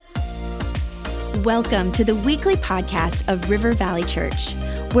Welcome to the weekly podcast of River Valley Church.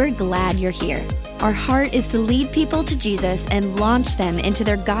 We're glad you're here. Our heart is to lead people to Jesus and launch them into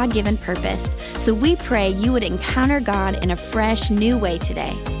their God-given purpose. So we pray you would encounter God in a fresh, new way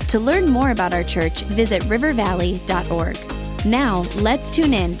today. To learn more about our church, visit rivervalley.org. Now, let's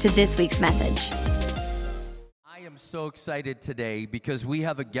tune in to this week's message. I am so excited today because we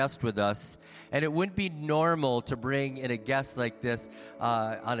have a guest with us, and it wouldn't be normal to bring in a guest like this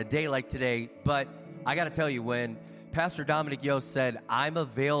on a day like today, but I got to tell you, when Pastor Dominic Yeo said, I'm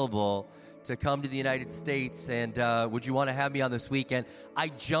available to come to the United States, and would you want to have me on this weekend? I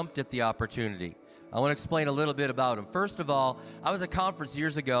jumped at the opportunity. I want to explain a little bit about him. First of all, I was at a conference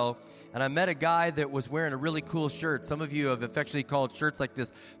years ago, and I met a guy that was wearing a really cool shirt. Some of you have affectionately called shirts like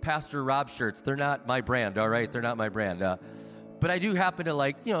this Pastor Rob shirts. They're not my brand, all right? They're not my brand. But I do happen to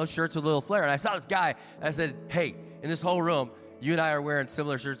like, shirts with a little flair. And I saw this guy, and I said, hey, in this whole room, you and I are wearing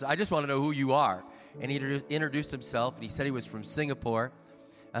similar shirts. I just want to know who you are. And he introduced himself, and he said he was from Singapore.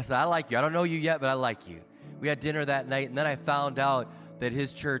 I said, I like you. I don't know you yet, but I like you. We had dinner that night, and then I found out that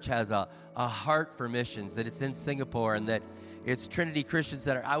his church has a heart for missions, that it's in Singapore, and that it's Trinity Christian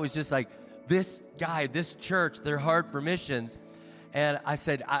Center. I was just like, this guy, this church, their heart for missions. And I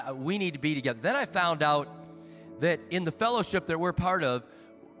said, we need to be together. Then I found out that in the fellowship that we're part of,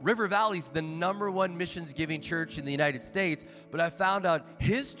 River Valley's the #1 missions-giving church in the United States, but I found out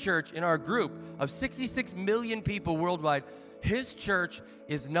his church in our group of 66 million people worldwide, his church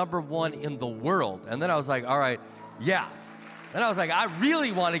is #1 in the world. And then I was like, all right, yeah. Then I was like, I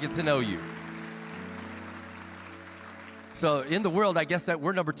really want to get to know you. So in the world, I guess that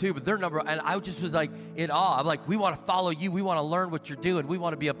we're #2, but they're and I just was like in awe. I'm like, we want to follow you. We want to learn what you're doing. We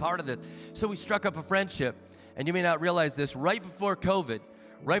want to be a part of this. So we struck up a friendship. And you may not realize this, right before COVID,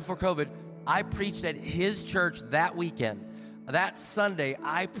 I preached at his church that weekend. That Sunday,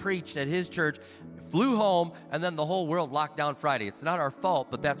 I preached at his church, flew home, and then the whole world locked down Friday. It's not our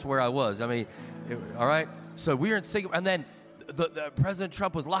fault, but that's where I was. I mean, all right? So we were in Singapore, and then the President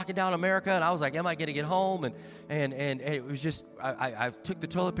Trump was locking down America, and I was like, am I going to get home? And it was just, I took the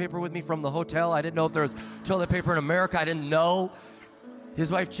toilet paper with me from the hotel. I didn't know if there was toilet paper in America. I didn't know. His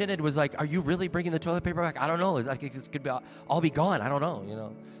wife, Chinid, was like, are you really bringing the toilet paper back? I don't know. It could all be gone. I don't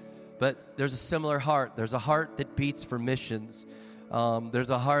know, But there's a similar heart. There's a heart that beats for missions. There's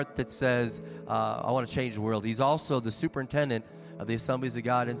a heart that says, I want to change the world. He's also the superintendent of the Assemblies of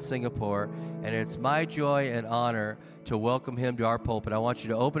God in Singapore, and it's my joy and honor to welcome him to our pulpit. I want you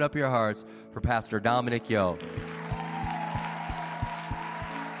to open up your hearts for Pastor Dominic Yeo.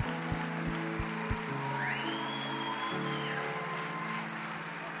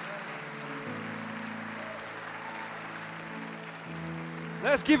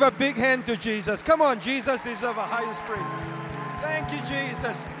 Let's give a big hand to Jesus. Come on, Jesus deserves our highest praise. Thank you,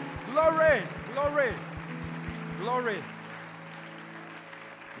 Jesus. Glory, glory, glory.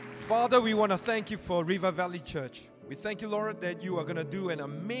 Father, we want to thank you for River Valley Church. We thank you, Lord, that you are going to do an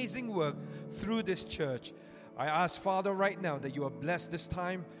amazing work through this church. I ask, Father, right now that you will bless this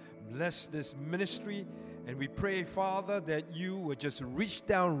time, bless this ministry, and we pray, Father, that you will just reach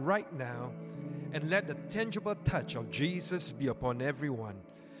down right now and let the tangible touch of Jesus be upon everyone.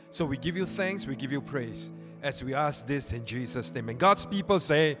 So we give you thanks, we give you praise, as we ask this in Jesus' name. And God's people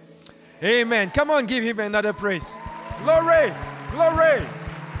say, amen. Come on, give him another praise. Glory, glory,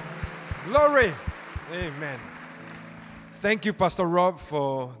 glory. Amen. Thank you, Pastor Rob,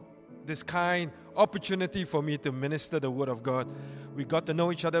 for this kind opportunity for me to minister the Word of God. We got to know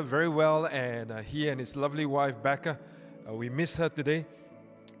each other very well, and he and his lovely wife, Becca, we miss her today.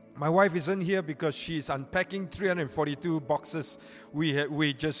 My wife isn't here because she's unpacking 342 boxes.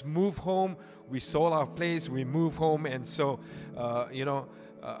 We just moved home. We sold our place. We moved home. And so,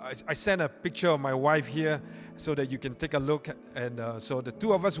 I sent a picture of my wife here so that you can take a look. And so the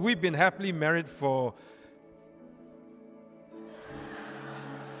two of us, we've been happily married for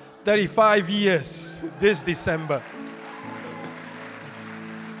 35 years this December.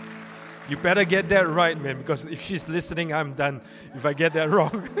 You better get that right, man, because if she's listening, I'm done if I get that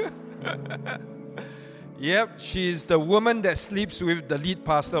wrong. Yep, she's the woman that sleeps with the lead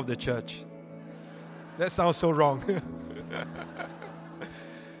pastor of the church. That sounds so wrong.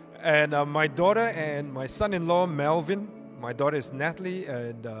 And my daughter and my son-in-law, Melvin, my daughter is Natalie,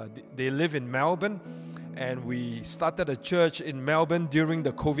 and they live in Melbourne. And we started a church in Melbourne during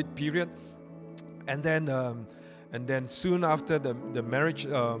the COVID period. And then soon after the marriage,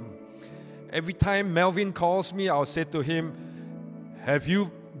 every time Melvin calls me, I'll say to him, have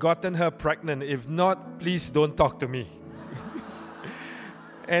you gotten her pregnant? If not, please don't talk to me.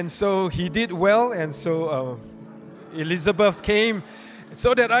 And so he did well, and so Elizabeth came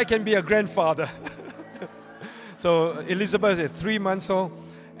so that I can be a grandfather. So Elizabeth is 3 months old,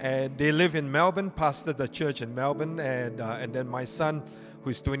 and they live in Melbourne, pastor the church in Melbourne, and then my son,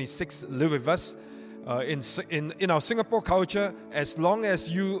 who is 26, live with us. In our Singapore culture, as long as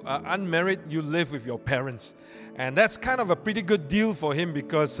you are unmarried, you live with your parents. And that's kind of a pretty good deal for him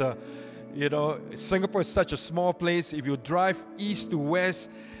because, Singapore is such a small place. If you drive east to west,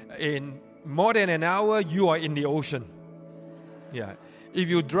 in more than an hour, you are in the ocean. Yeah. If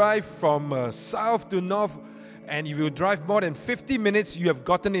you drive from south to north, and if you drive more than 50 minutes, you have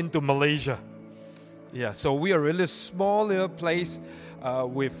gotten into Malaysia. Yeah, so we are a really small little place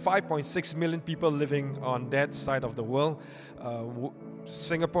with 5.6 million people living on that side of the world.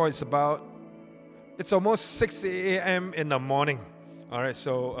 Singapore is it's almost 6 a.m. in the morning. All right,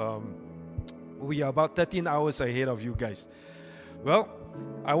 so we are about 13 hours ahead of you guys. Well,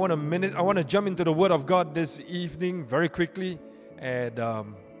 I want to jump into the Word of God this evening very quickly, and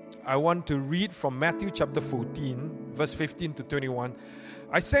I want to read from Matthew chapter 14, verse 15 to 21.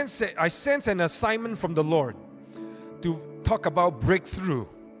 I sense an assignment from the Lord to talk about breakthrough,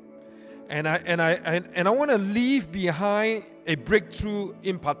 and I want to leave behind a breakthrough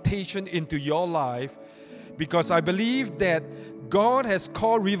impartation into your life, because I believe that God has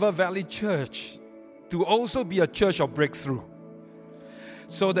called River Valley Church to also be a church of breakthrough,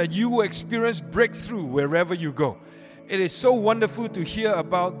 so that you will experience breakthrough wherever you go. It is so wonderful to hear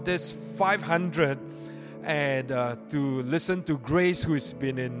about this 500 and to listen to Grace, who's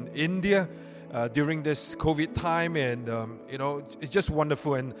been in India during this COVID time, and it's just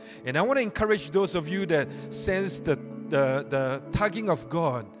wonderful. And I want to encourage those of you that sense the tugging of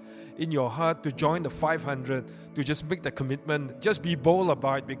God in your heart to join the 500, to just make the commitment. Just be bold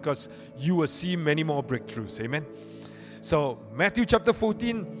about it, because you will see many more breakthroughs. Amen. So Matthew chapter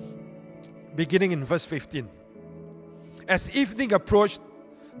 14, beginning in verse 15. As evening approached,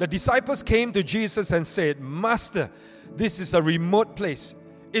 the disciples came to Jesus and said, "Master, this is a remote place.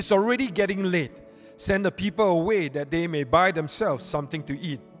 It's already getting late. Send the people away that they may buy themselves something to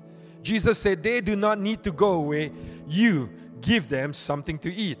eat." Jesus said, "They do not need to go away. You give them something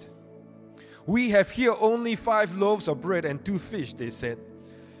to eat." "We have here only 5 loaves of bread and 2 fish," they said.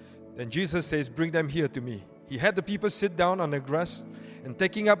 Then Jesus says, "Bring them here to me." He had the people sit down on the grass, and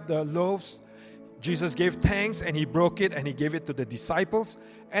taking up the loaves, Jesus gave thanks, and he broke it, and he gave it to the disciples,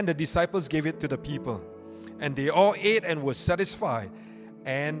 and the disciples gave it to the people. And they all ate and were satisfied,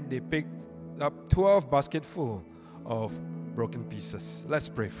 and they picked up 12 basketfuls of broken pieces. Let's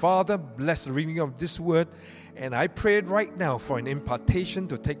pray. Father, bless the reading of this word, and I pray right now for an impartation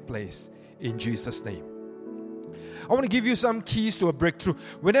to take place in Jesus' name. I want to give you some keys to a breakthrough.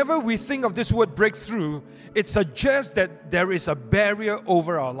 Whenever we think of this word breakthrough, it suggests that there is a barrier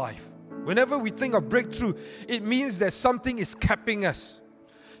over our life. Whenever we think of breakthrough, it means that something is capping us.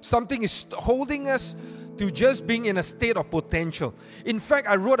 Something is holding us to just being in a state of potential. In fact,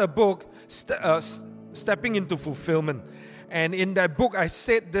 I wrote a book, Stepping into Fulfillment. And in that book, I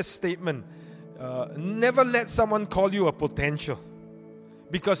said this statement, never let someone call you a potential.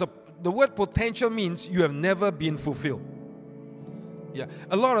 Because the word potential means you have never been fulfilled. Yeah,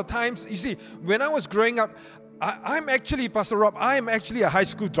 a lot of times, you see, when I was growing up, I'm actually, Pastor Rob, I am actually a high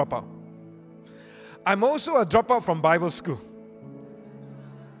school dropout. I'm also a dropout from Bible school.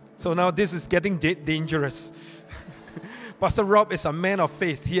 So now this is getting dangerous. Pastor Rob is a man of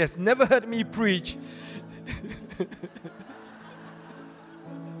faith. He has never heard me preach.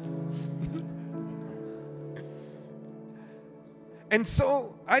 And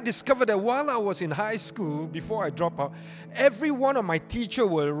so I discovered that while I was in high school, before I dropped out, every one of my teachers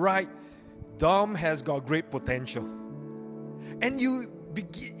will write, "Dom has got great potential." And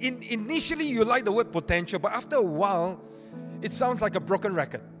initially you like the word potential, but after a while, it sounds like a broken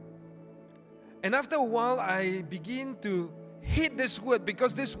record. And after a while, I begin to hate this word,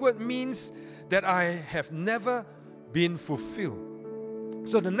 because this word means that I have never been fulfilled.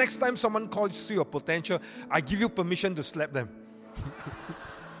 So the next time someone calls you a potential, I give you permission to slap them.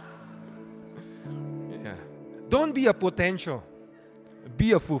 Yeah. Don't be a potential.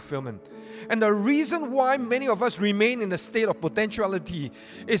 Be a fulfillment. And the reason why many of us remain in a state of potentiality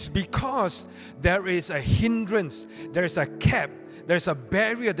is because there is a hindrance, there is a cap, there is a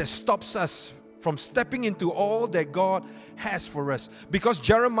barrier that stops us from stepping into all that God has for us. Because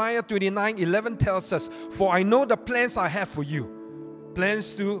Jeremiah 29:11 tells us, "For I know the plans I have for you,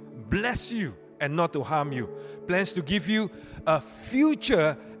 plans to bless you and not to harm you, plans to give you a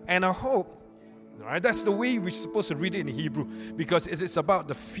future and a hope." All right, that's the way we're supposed to read it in Hebrew, because it is about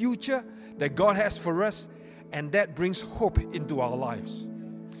the future that God has for us, and that brings hope into our lives.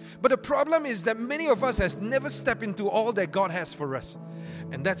 But the problem is that many of us has never stepped into all that God has for us.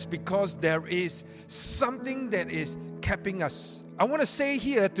 And that's because there is something that is keeping us. I want to say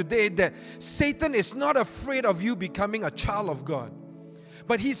here today that Satan is not afraid of you becoming a child of God,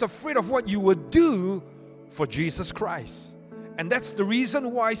 but he's afraid of what you would do for Jesus Christ. And that's the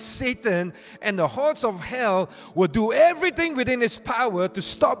reason why Satan and the hordes of hell will do everything within his power to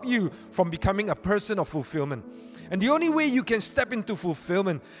stop you from becoming a person of fulfillment. And the only way you can step into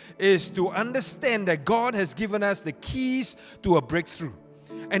fulfillment is to understand that God has given us the keys to a breakthrough.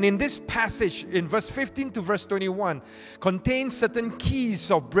 And in this passage, in verse 15 to verse 21, contains certain keys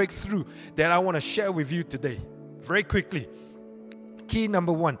of breakthrough that I want to share with you today. Very quickly. Key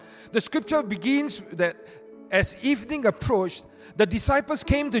number 1. The scripture begins that as evening approached, the disciples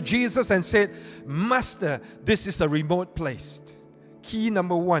came to Jesus and said, Master, this is a remote place. Key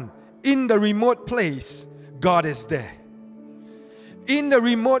number 1. In the remote place, God is there. In the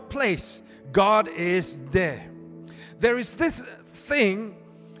remote place, God is there. There is this thing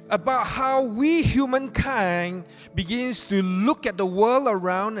about how we humankind begins to look at the world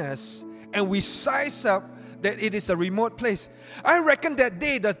around us and we size up that it is a remote place. I reckon that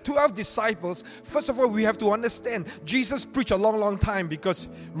day, the 12 disciples, first of all, we have to understand, Jesus preached a long time, because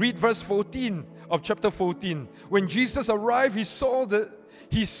read verse 14 of chapter 14. When Jesus arrived, he saw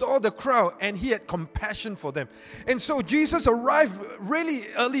the crowd and he had compassion for them. And so Jesus arrived really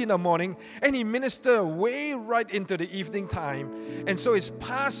early in the morning and he ministered way right into the evening time. And so it's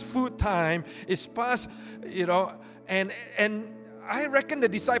past food time, it's past, and I reckon the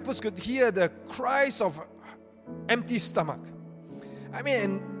disciples could hear the cries of empty stomach. I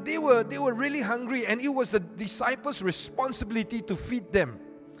mean, they were really hungry, and it was the disciples' responsibility to feed them.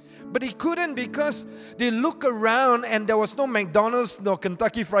 But they couldn't, because they looked around and there was no McDonald's nor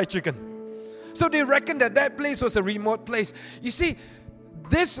Kentucky Fried Chicken. So they reckoned that place was a remote place. You see,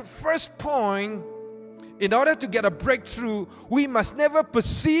 this first point, in order to get a breakthrough, we must never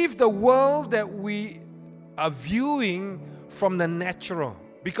perceive the world that we are viewing from the natural.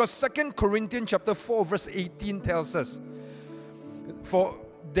 Because 2 Corinthians chapter 4 verse 18 tells us, for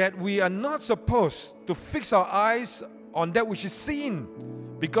that we are not supposed to fix our eyes on that which is seen,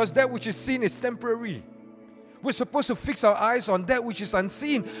 because that which is seen is temporary. We're supposed to fix our eyes on that which is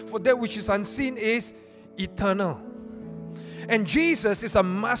unseen, for that which is unseen is eternal. And Jesus is a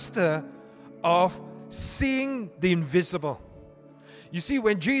master of seeing the invisible. You see,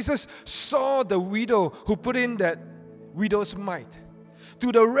 when Jesus saw the widow who put in that widow's mite,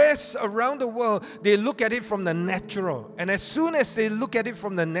 to the rest around the world, they look at it from the natural. And as soon as they look at it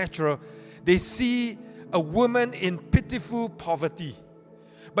from the natural, they see a woman in pitiful poverty.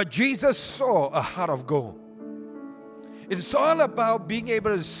 But Jesus saw a heart of gold. It's all about being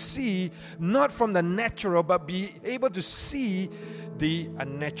able to see, not from the natural, but be able to see the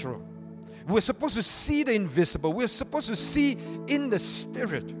unnatural. We're supposed to see the invisible. We're supposed to see in the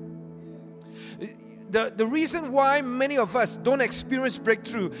spirit. The reason why many of us don't experience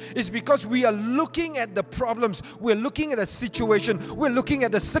breakthrough is because we are looking at the problems, we're looking at the situation, we're looking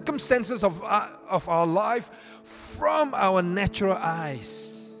at the circumstances of our life from our natural eyes.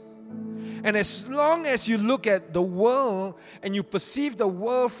 And as long as you look at the world and you perceive the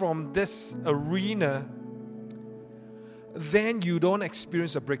world from this arena, then you don't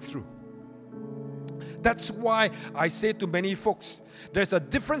experience a breakthrough. That's why I say to many folks, there's a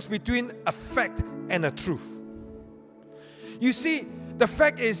difference between a fact and a truth. You see, the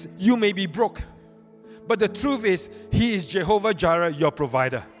fact is you may be broke, but the truth is He is Jehovah Jireh, your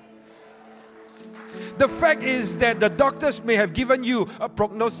provider. The fact is that the doctors may have given you a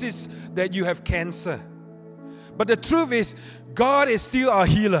prognosis that you have cancer, but the truth is God is still our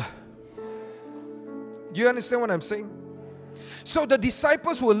healer. Do you understand what I'm saying? So the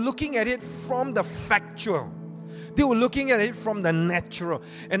disciples were looking at it from the factual. They were looking at it from the natural.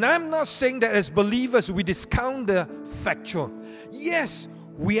 And I'm not saying that as believers we discount the factual. Yes,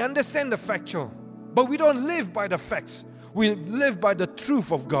 we understand the factual, but we don't live by the facts. We live by the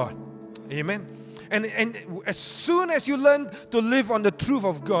truth of God. Amen. And as soon as you learn to live on the truth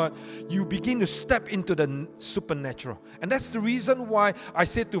of God, you begin to step into the supernatural. And that's the reason why I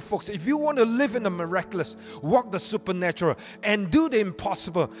say to folks, if you want to live in the miraculous, walk the supernatural, and do the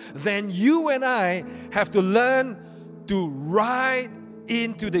impossible, then you and I have to learn to ride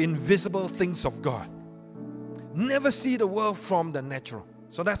into the invisible things of God. Never see the world from the natural.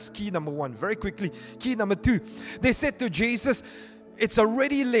 So that's key number 1. Very quickly, key number 2. They said to Jesus, it's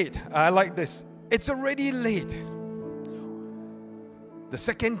already late. I like this. It's already late. The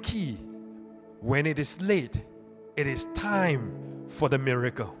second key, when it is late, it is time for the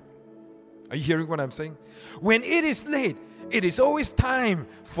miracle. Are you hearing what I'm saying? When it is late, It is always time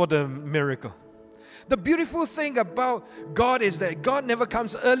for the miracle. The beautiful thing about God is that God never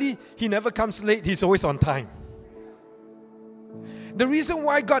comes early, He never comes late, He's always on time. The reason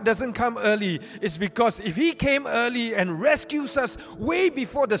why God doesn't come early is because if He came early and rescues us way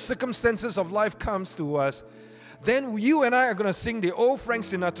before the circumstances of life comes to us, then you and I are going to sing the old Frank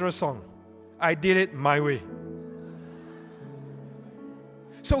Sinatra song, I Did It My Way.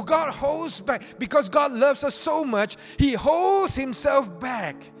 So God holds back. Because God loves us so much, He holds Himself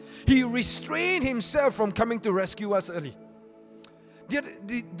back. He restrained Himself from coming to rescue us early.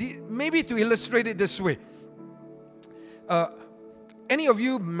 Maybe to illustrate it this way. Any of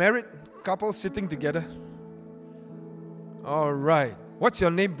you married couples sitting together? All right. What's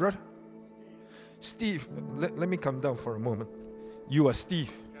your name, brother? Steve. Let me come down for a moment. You are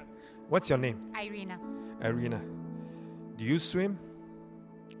Steve. Yes. What's your name? Irina. Irina. Do you swim?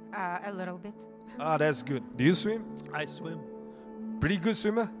 A little bit. That's good. Do you swim? I swim. Pretty good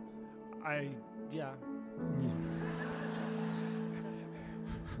swimmer? Yeah.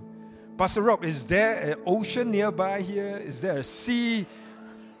 Pastor Rob, is there an ocean nearby here? Is there a sea?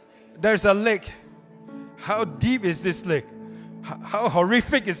 There's a lake. How deep is this lake? How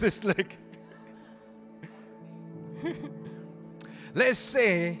horrific is this lake? Let's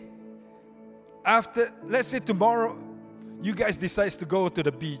say tomorrow you guys decide to go to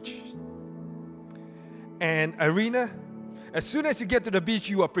the beach. And Irina, as soon as you get to the beach,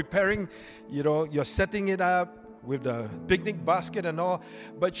 you are preparing, you're setting it up with the picnic basket and all.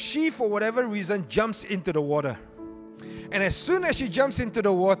 But she, for whatever reason, jumps into the water. And as soon as she jumps into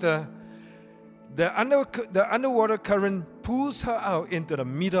the water, the underwater current pulls her out into the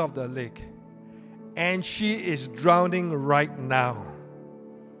middle of the lake. And she is drowning right now.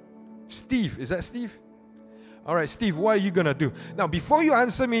 Steve, is that Steve? All right, Steve, what are you going to do? Now, before you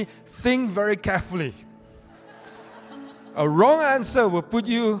answer me, think very carefully. A wrong answer will put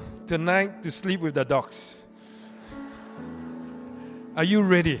you tonight to sleep with the dogs. Are you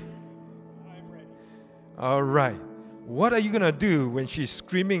ready? I'm ready. All right. What are you going to do when she's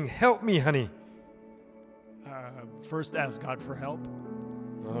screaming, "Help me, honey"? First, ask God for help.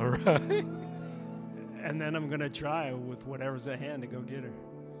 All right. And then I'm going to try with whatever's at hand to go get her.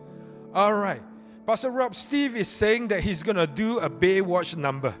 All right. Pastor Rob, Steve is saying that he's going to do a Baywatch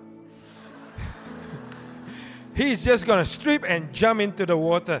number. He's just going to strip and jump into the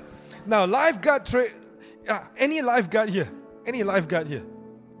water. Now, lifeguard, any lifeguard here? Any lifeguard here?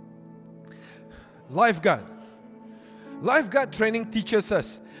 Lifeguard. Lifeguard training teaches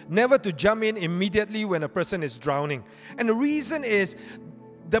us never to jump in immediately when a person is drowning. And the reason is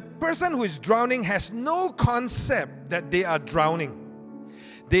the person who is drowning has no concept that they are drowning.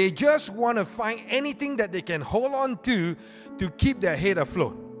 They just want to find anything that they can hold on to keep their head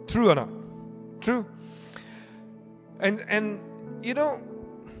afloat. True or not? True? And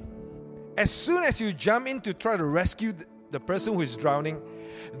as soon as you jump in to try to rescue the person who is drowning,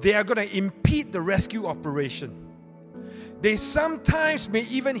 they are going to impede the rescue operation. They sometimes may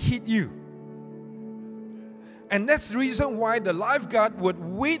even hit you. And that's the reason why the lifeguard would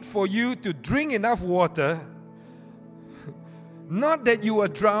wait for you to drink enough water. Not that you were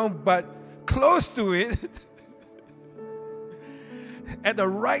drowned, but close to it. At the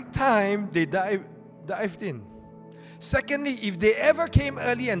right time, they dived in. Secondly, if they ever came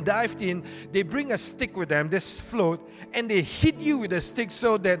early and dived in, they bring a stick with them, this float, and they hit you with a stick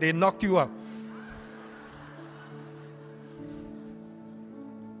so that they knock you up.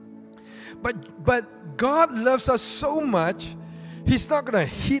 But God loves us so much, He's not going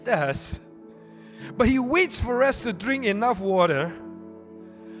to hit us. But He waits for us to drink enough water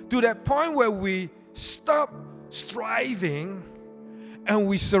to that point where we stop striving and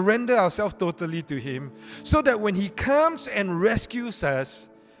we surrender ourselves totally to Him, so that when He comes and rescues us,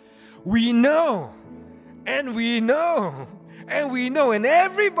 we know, and we know, and we know, and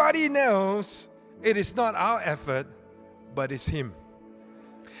everybody knows it is not our effort, but it's Him.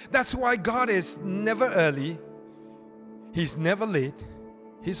 That's why God is never early, He's never late,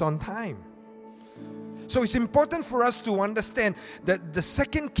 He's on time. So it's important for us to understand that the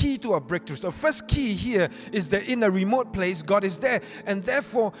second key to our breakthrough, the first key here is that in a remote place, God is there. And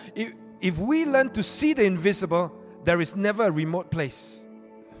therefore, if we learn to see the invisible, there is never a remote place.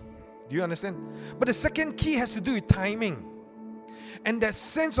 Do you understand? But the second key has to do with timing. And that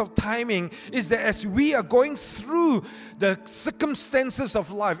sense of timing is that as we are going through the circumstances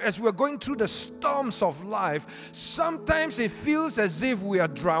of life, as we are going through the storms of life, sometimes it feels as if we are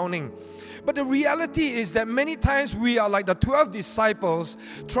drowning. But the reality is that many times we are like the 12 disciples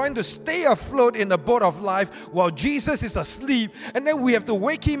trying to stay afloat in the boat of life while Jesus is asleep. And then we have to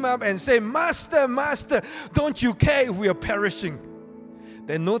wake him up and say, Master, Master, don't you care if we are perishing?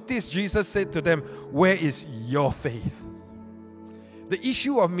 Then notice Jesus said to them, where is your faith? The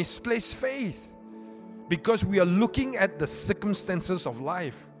issue of misplaced faith, because we are looking at the circumstances of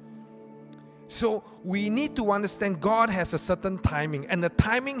life. So we need to understand God has a certain timing, and the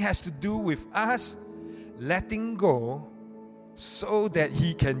timing has to do with us letting go so that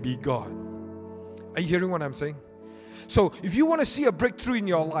He can be God. Are you hearing what I'm saying? So if you want to see a breakthrough in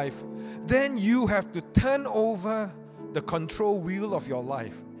your life, then you have to turn over the control wheel of your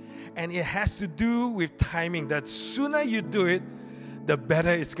life. And it has to do with timing. The sooner you do it, the better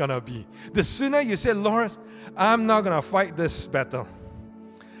it's going to be. The sooner you say, Lord, I'm not going to fight this battle,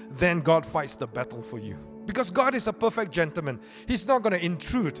 then God fights the battle for you. Because God is a perfect gentleman. He's not going to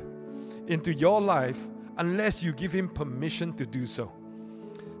intrude into your life unless you give Him permission to do so.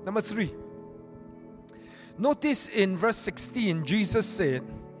 Number 3. Notice in verse 16, Jesus said,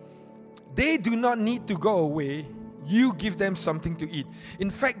 they do not need to go away. You give them something to eat.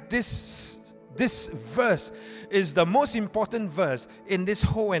 In fact, this verse is the most important verse in this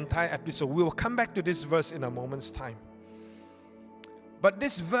whole entire episode. We will come back to this verse in a moment's time. But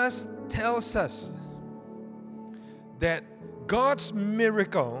this verse tells us that God's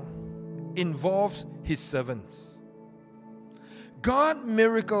miracle involves His servants. God's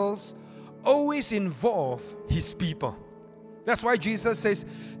miracles always involve His people. That's why Jesus says,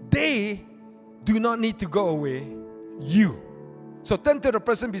 they do not need to go away. You. So turn to the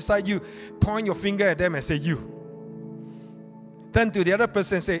person beside you, point your finger at them and say, you. Turn to the other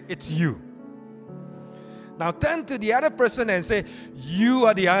person and say, it's you. Now turn to the other person and say, you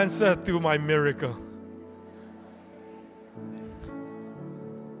are the answer to my miracle.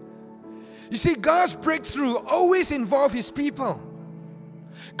 You see, God's breakthrough always involves His people.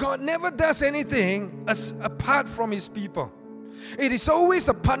 God never does anything apart from His people. It is always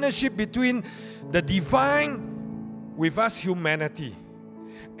a partnership between the divine with us humanity.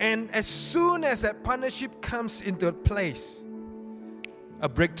 And as soon as that partnership comes into place, a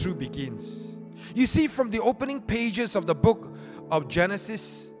breakthrough begins. You see, from the opening pages of the book of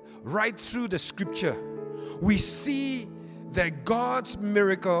Genesis right through the scripture, we see that God's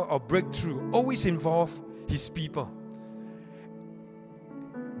miracle of breakthrough always involves His people.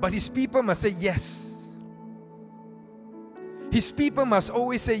 But His people must say yes. His people must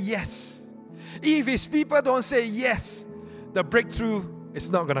always say yes. If His people don't say yes, the breakthrough is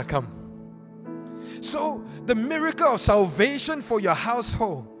not going to come. So, the miracle of salvation for your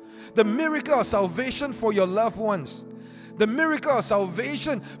household, the miracle of salvation for your loved ones, the miracle of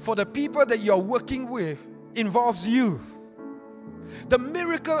salvation for the people that you're working with involves you. The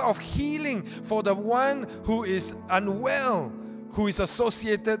miracle of healing for the one who is unwell, who is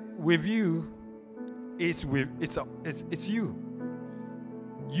associated with you, it's you.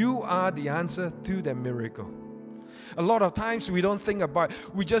 You are the answer to the miracle. A lot of times we don't think about it.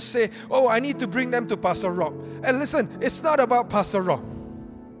 We just say, oh, I need to bring them to Pastor Rob. And listen, it's not about Pastor Rob.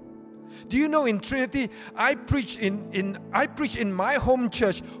 Do you know in Trinity, I preach in my home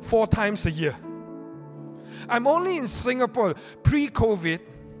church 4 times a year. I'm only in Singapore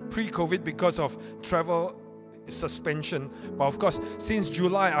pre-COVID because of travel suspension. But of course, since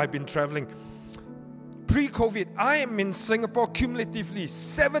July, I've been traveling. Pre-COVID, I am in Singapore cumulatively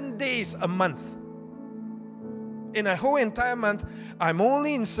 7 days a month. In a whole entire month, I'm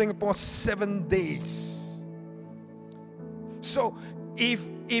only in Singapore 7 days. So, if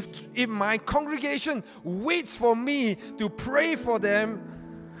my congregation waits for me to pray for them,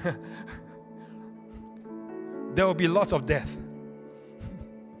 there will be lots of death.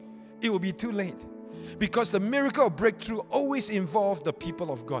 It will be too late. Because the miracle of breakthrough always involves the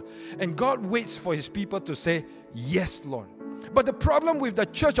people of God. And God waits for His people to say, yes, Lord. But the problem with the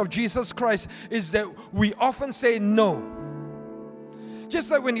Church of Jesus Christ is that we often say no. Just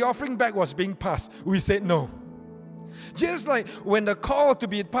like when the offering bag was being passed, we said no. Just like when the call to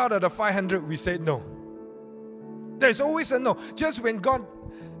be part of the 500, we said no. There's always a no. Just when God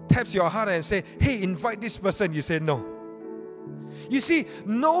taps your heart and say, hey, invite this person, you say no. You see,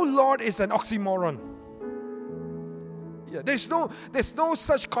 no, Lord, is an oxymoron. Yeah, there's no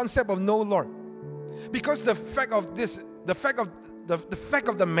such concept of no, Lord. Because the fact of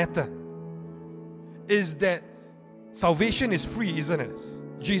the matter is that salvation is free, isn't it?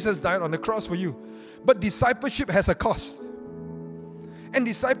 Jesus died on the cross for you. But discipleship has a cost. And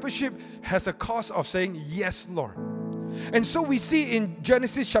discipleship has a cost of saying, yes, Lord. And so we see in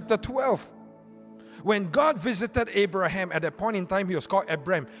Genesis chapter 12, when God visited Abraham, at that point in time he was called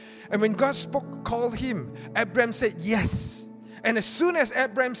Abram. And when God called him, Abram said yes. And as soon as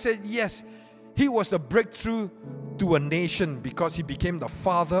Abram said yes, he was the breakthrough to a nation, because he became the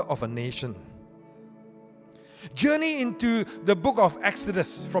father of a nation. Journey into the book of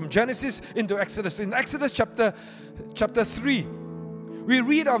Exodus, from Genesis into Exodus. In Exodus chapter 3, we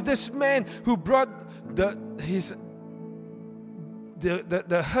read of this man who brought the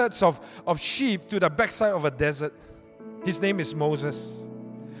herds of sheep to the backside of a desert. His name is Moses.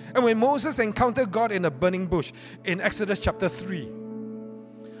 And when Moses encountered God in a burning bush in Exodus chapter 3,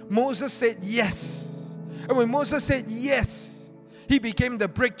 Moses said yes. And when Moses said yes, he became the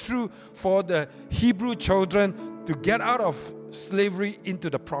breakthrough for the Hebrew children to get out of slavery into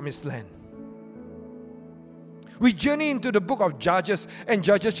the promised land. We journey into the book of Judges, and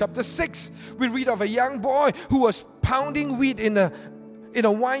Judges chapter 6, we read of a young boy who was pounding wheat in a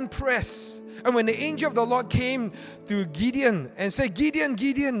wine press. And when the angel of the Lord came to Gideon and said, Gideon,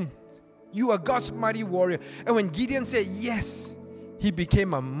 Gideon, you are God's mighty warrior. And when Gideon said yes, he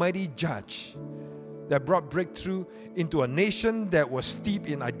became a mighty judge that brought breakthrough into a nation that was steeped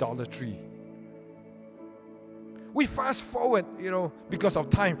in idolatry. We fast forward, because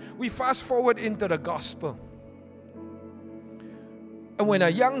of time, we fast forward into the gospel. And when a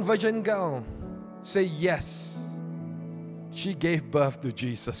young virgin girl said yes, she gave birth to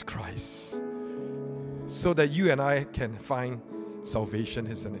Jesus Christ, so that you and I can find salvation,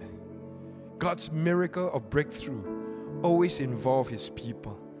 isn't it? God's miracle of breakthrough always involves His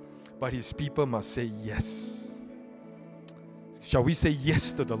people, but His people must say yes. Shall we say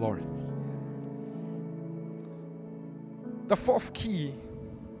yes to the Lord? The fourth key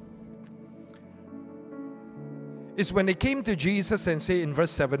is when they came to Jesus and say in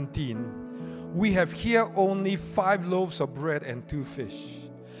verse 17, we have here only 5 loaves of bread and 2 fish.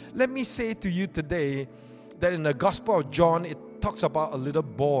 Let me say to you today that in the Gospel of John, it talks about a little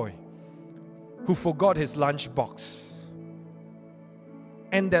boy who forgot his lunchbox.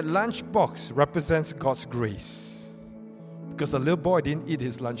 And that lunchbox represents God's grace, because the little boy didn't eat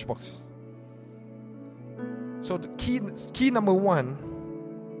his lunchbox. So the key number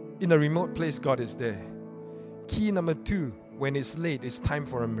 1, in a remote place, God is there. Key number 2, when it's late, it's time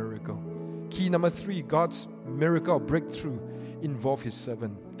for a miracle. Key number 3, God's miracle of breakthrough involves His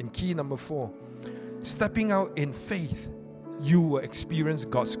servant. And key number 4, stepping out in faith, you will experience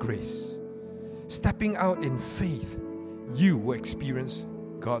God's grace. Stepping out in faith, you will experience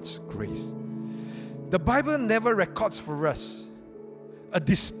God's grace. The Bible never records for us a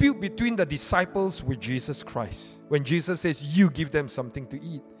dispute between the disciples with Jesus Christ when Jesus says, you give them something to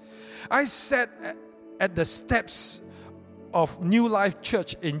eat. I sat at the steps of New Life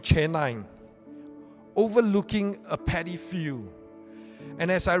Church in Chennai, overlooking a paddy field.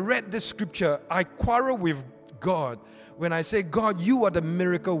 And as I read this scripture, I quarrel with God when I say, God, you are the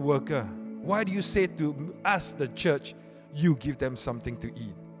miracle worker. Why do you say to us, the church, you give them something to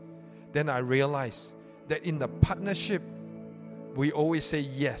eat? Then I realized that in the partnership, we always say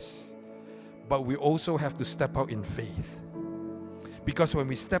yes, but we also have to step out in faith. Because when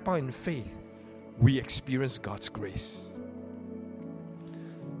we step out in faith, we experience God's grace.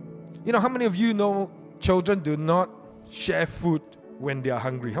 How many of you know children do not share food when they are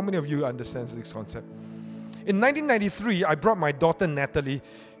hungry? How many of you understand this concept? In 1993, I brought my daughter Natalie,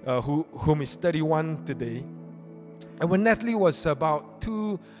 whom is 31 today. And when Natalie was about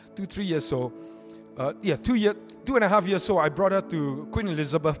 3 years old, 2.5 years old, I brought her to Queen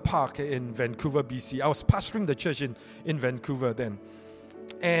Elizabeth Park in Vancouver, BC. I was pastoring the church in Vancouver then.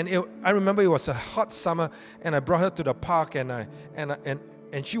 And I remember it was a hot summer, and I brought her to the park, and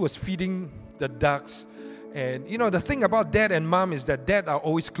she was feeding the ducks. And the thing about dad and mom is that dad are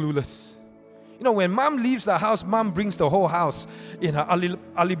always clueless. When mom leaves the house, mom brings the whole house in her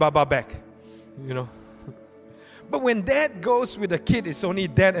Alibaba bag. But when dad goes with the kid, it's only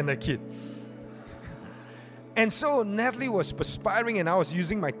dad and the kid. And so Natalie was perspiring, and I was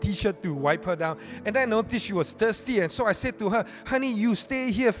using my t-shirt to wipe her down. And I noticed she was thirsty, and so I said to her, honey, you stay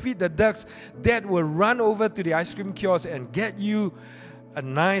here, feed the ducks. Dad will run over to the ice cream kiosk and get you a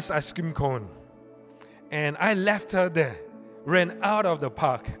nice ice cream cone. And I left her there, ran out of the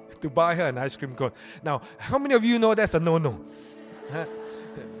park to buy her an ice cream cone. Now, how many of you know that's a no-no?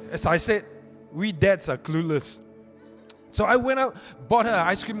 As I said, we dads are clueless. So I went out, bought her an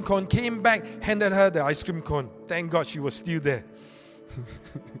ice cream cone, came back, handed her the ice cream cone. Thank God she was still there.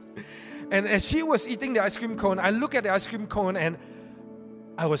 And as she was eating the ice cream cone, I looked at the ice cream cone and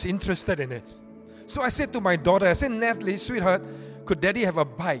I was interested in it. So I said to my daughter, I said, Natalie, sweetheart, could Daddy have a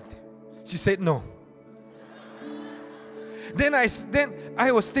bite? She said no. Then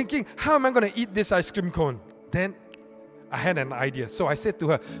I was thinking, how am I going to eat this ice cream cone? Then I had an idea. So I said to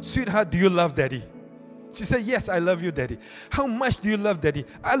her, sweetheart, do you love Daddy? She said, yes, I love you, Daddy. How much do you love Daddy?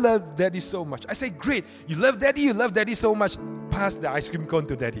 I love Daddy so much. I said, great. You love Daddy so much. Pass the ice cream cone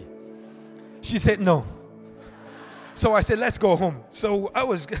to Daddy. She said, no. So I said, let's go home. So I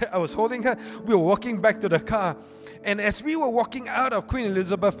was holding her. We were walking back to the car. And as we were walking out of Queen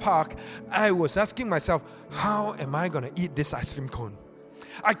Elizabeth Park, I was asking myself, how am I going to eat this ice cream cone?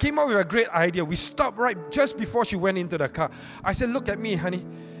 I came up with a great idea. We stopped right just before she went into the car. I said, look at me, honey.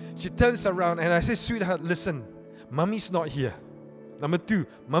 She turns around and I said, sweetheart, listen, Mommy's not here. Number 2,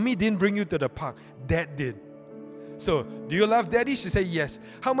 Mommy didn't bring you to the park. Dad did. So, do you love Daddy? She said, yes.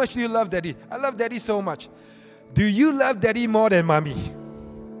 How much do you love Daddy? I love Daddy so much. Do you love Daddy more than Mommy?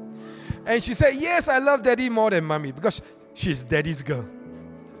 And she said, yes, I love Daddy more than Mommy because she's Daddy's girl.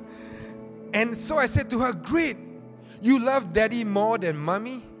 And so I said to her, great. You love Daddy more than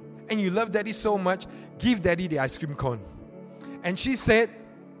Mommy and you love Daddy so much, give Daddy the ice cream cone. And she said,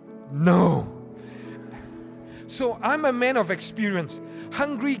 no. So I'm a man of experience.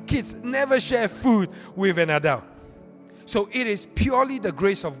 Hungry kids never share food with an adult. So it is purely the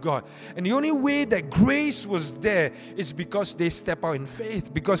grace of God. And the only way that grace was there is because they step out in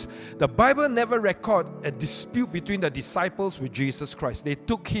faith. Because the Bible never records a dispute between the disciples with Jesus Christ. They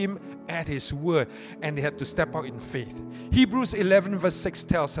took him at his word and they had to step out in faith. Hebrews 11 verse 6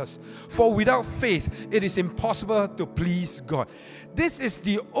 tells us, for without faith it is impossible to please God. This is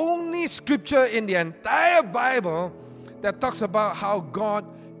the only scripture in the entire Bible that talks about how God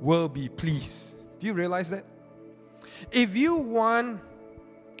will be pleased. Do you realize that? If you want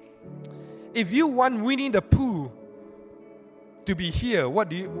Winnie the Pooh to be here,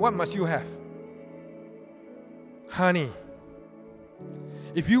 what must you have? Honey.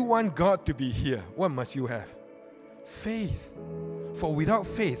 If you want God to be here, what must you have? Faith. For without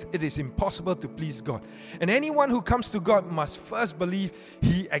faith, it is impossible to please God. And anyone who comes to God must first believe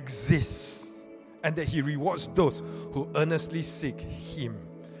He exists and that He rewards those who earnestly seek Him.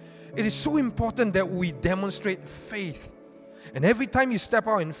 It is so important that we demonstrate faith. And every time you step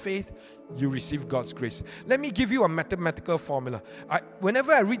out in faith, you receive God's grace. Let me give you a mathematical formula.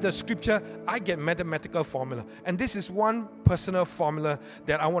 Whenever I read the scripture, I get mathematical formula. And this is one personal formula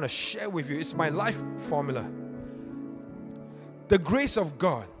that I want to share with you. It's my life formula. The grace of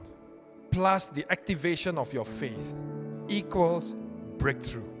God plus the activation of your faith equals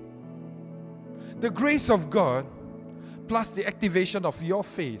breakthrough. The grace of God plus the activation of your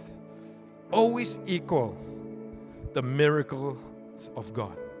faith always equals the miracles of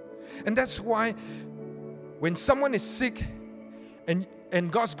God. And that's why when someone is sick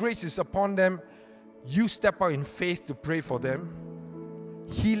and God's grace is upon them, you step out in faith to pray for them,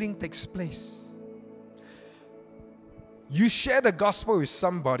 healing takes place. You share the gospel with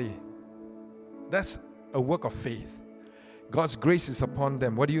somebody, that's a work of faith. God's grace is upon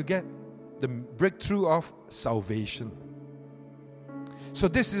them. What do you get? The breakthrough of salvation. So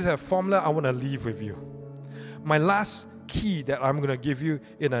this is a formula I want to leave with you. My last key that I'm going to give you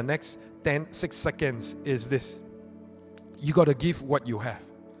in the next 6 seconds is this. You got to give what you have.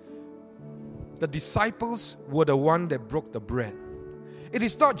 The disciples were the one that broke the bread. It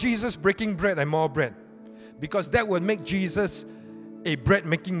is not Jesus breaking bread and more bread, because that would make Jesus a bread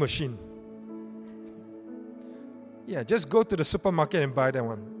making machine. Yeah, just go to the supermarket and buy that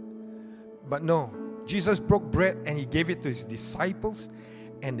one. But no, Jesus broke bread and He gave it to His disciples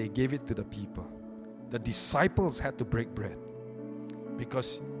and they gave it to the people. The disciples had to break bread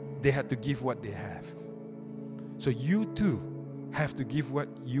because they had to give what they have. So you too have to give what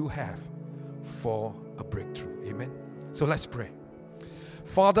you have for a breakthrough. Amen. So let's pray.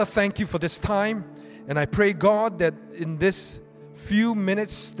 Father, thank you for this time. And I pray, God, that in this few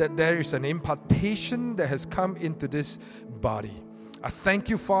minutes that there is an impartation that has come into this body. I thank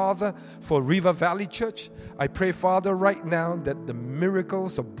you, Father, for River Valley Church. I pray, Father, right now that the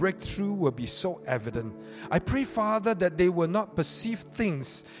miracles of breakthrough will be so evident. I pray, Father, that they will not perceive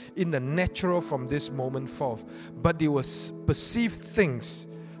things in the natural from this moment forth, but they will perceive things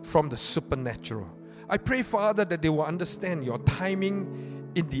from the supernatural. I pray, Father, that they will understand your timing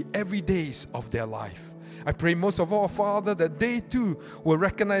in the everydays of their life. I pray most of all, Father, that they too will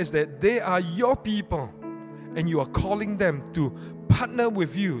recognize that they are your people and you are calling them to partner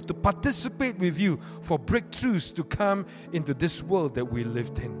with you, to participate with you for breakthroughs to come into this world that we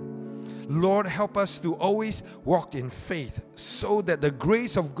lived in. Lord, help us to always walk in faith so that the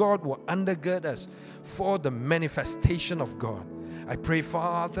grace of God will undergird us for the manifestation of God. I pray,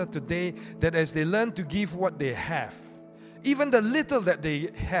 Father, today that as they learn to give what they have, even the little that they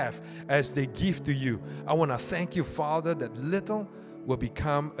have as they give to you. I want to thank you, Father, that little will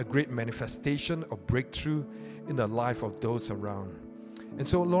become a great manifestation of breakthrough in the life of those around. And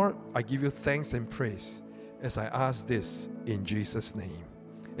so, Lord, I give you thanks and praise as I ask this in Jesus' name.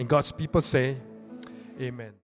 And God's people say, Amen.